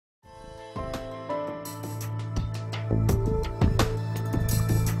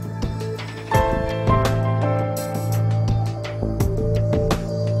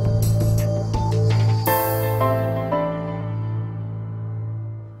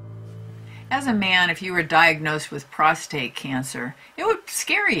As a man, if you were diagnosed with prostate cancer, it would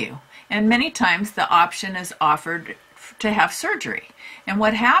scare you. And many times the option is offered to have surgery. And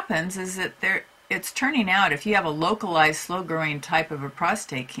what happens is that it's turning out, if you have a localized, slow-growing type of a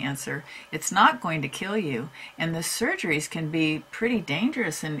prostate cancer, it's not going to kill you. And the surgeries can be pretty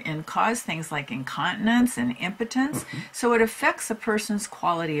dangerous and cause things like incontinence and impotence. So it affects a person's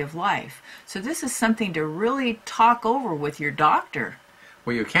quality of life. So this is something to really talk over with your doctor.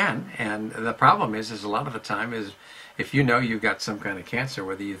 Well, you can, and the problem is a lot of the time is if you know you've got some kind of cancer,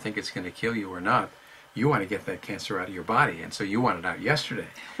 whether you think it's going to kill you or not, you want to get that cancer out of your body, and so you want it out yesterday.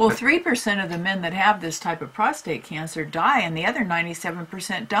 Well, 3% of the men that have this type of prostate cancer die, and the other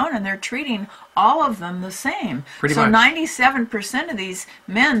 97% don't, and they're treating all of them the same. Pretty so much. 97% of these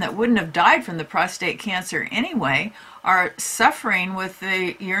men that wouldn't have died from the prostate cancer anyway are suffering with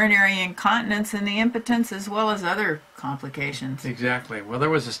the urinary incontinence and the impotence as well as other complications. Exactly. Well, there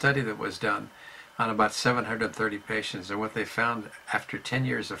was a study that was done on about 730 patients, and what they found after 10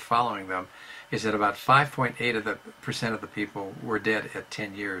 years of following them is that about 5.8% of the people were dead at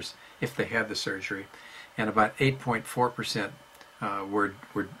 10 years if they had the surgery, and about 8.4% were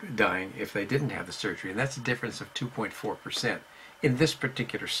dying if they didn't have the surgery, and that's a difference of 2.4% in this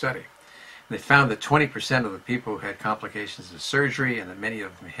particular study. They found that 20% of the people had complications of surgery, and that many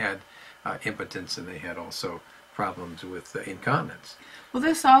of them had impotence, and they had also problems with incontinence. Well,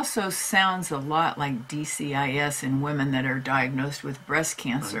 this also sounds a lot like DCIS in women that are diagnosed with breast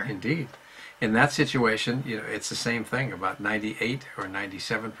cancer. Indeed. In that situation, it's the same thing. About 98 or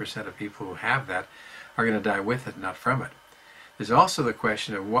 97% of people who have that are going to die with it, not from it. There's also the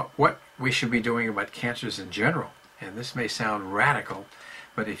question of what we should be doing about cancers in general. And this may sound radical,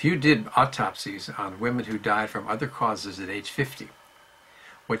 but if you did autopsies on women who died from other causes at age 50,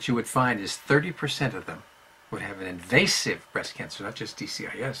 what you would find is 30% of them would have an invasive breast cancer, not just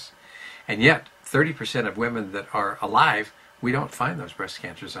DCIS. And yet, 30% of women that are alive, we don't find those breast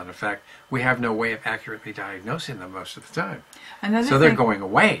cancers on. In fact, we have no way of accurately diagnosing them most of the time. So they're going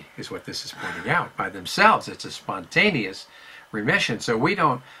away, is what this is pointing out. By themselves, it's a spontaneous remission. So we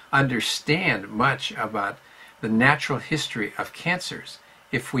don't understand much about the natural history of cancers.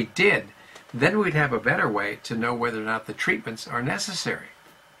 If we did, then we'd have a better way to know whether or not the treatments are necessary.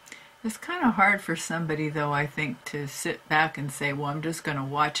 It's kind of hard for somebody, though, I think, to sit back and say, well, I'm just going to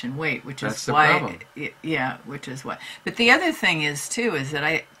watch and wait, which That's is the why, problem. Yeah, which is why. But the other thing is, too, is that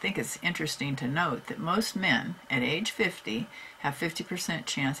I think it's interesting to note that most men at age 50 have 50%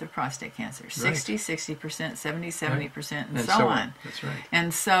 chance of prostate cancer, 60, 60%, 70, 70%, and so on. That's right.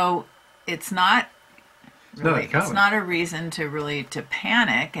 And so it's not really, uncommon. it's not a reason to really to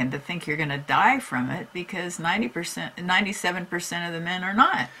panic and to think you're going to die from it, because 97% of the men are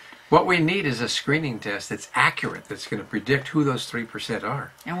not. What we need is a screening test that's accurate, that's going to predict who those 3%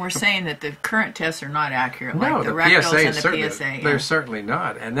 are. And we're saying that the current tests are not accurate, No, like the the rectals PSA and the certainly, PSA. they're certainly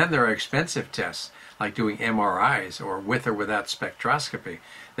not. And then there are expensive tests, like doing MRIs or with or without spectroscopy.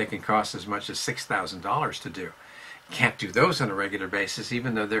 They can cost as much as $6,000 to do. You can't do those on a regular basis,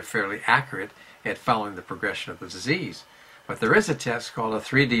 even though they're fairly accurate at following the progression of the disease. But there is a test called a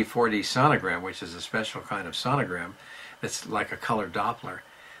 3D, 4D sonogram, which is a special kind of sonogram that's like a color Doppler,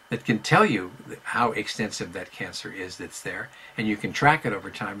 that can tell you how extensive that cancer is that's there, and you can track it over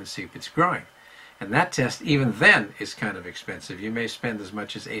time and see if it's growing. And that test, even then, is kind of expensive. You may spend as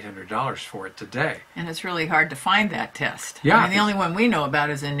much as $800 for it today. And it's really hard to find that test. Yeah. I mean, the only one we know about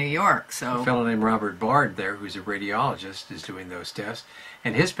is in New York. So A fellow named Robert Bard there, who's a radiologist, is doing those tests.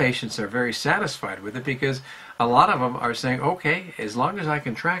 And his patients are very satisfied with it because a lot of them are saying, okay, as long as I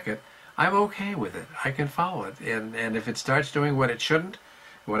can track it, I'm okay with it. I can follow it. And if it starts doing what it shouldn't,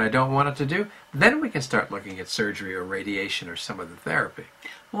 what I don't want it to do, then we can start looking at surgery or radiation or some other therapy.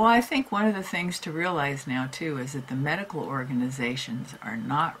 Well, I think one of the things to realize now, too, is that the medical organizations are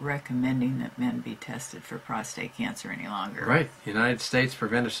not recommending that men be tested for prostate cancer any longer. Right. The United States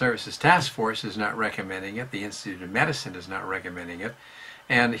Preventive Services Task Force is not recommending it. The Institute of Medicine is not recommending it.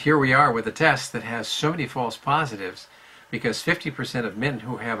 And here we are with a test that has so many false positives because 50% of men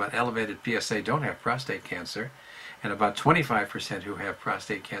who have an elevated PSA don't have prostate cancer, and about 25% who have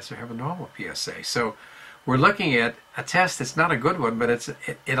prostate cancer have a normal PSA. So we're looking at a test that's not a good one, but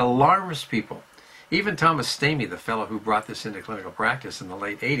it alarms people. Even Thomas Stamey, the fellow who brought this into clinical practice in the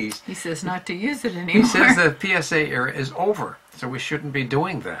late 80s, he says not to use it anymore. he says the PSA era is over, so we shouldn't be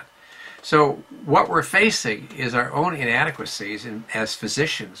doing that. So what we're facing is our own inadequacies as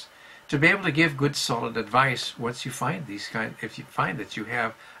physicians to be able to give good solid advice once you find if you find that you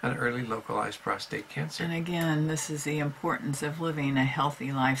have an early localized prostate cancer. And again, this is the importance of living a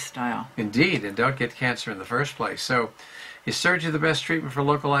healthy lifestyle. Indeed, and don't get cancer in the first place. So, is surgery the best treatment for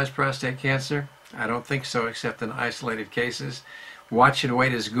localized prostate cancer? I don't think so, except in isolated cases. Watch and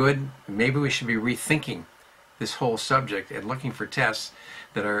wait is good. Maybe we should be rethinking this whole subject and looking for tests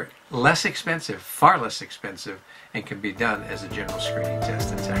that are less expensive, far less expensive, and can be done as a general screening test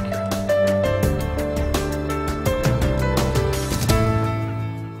that's accurate.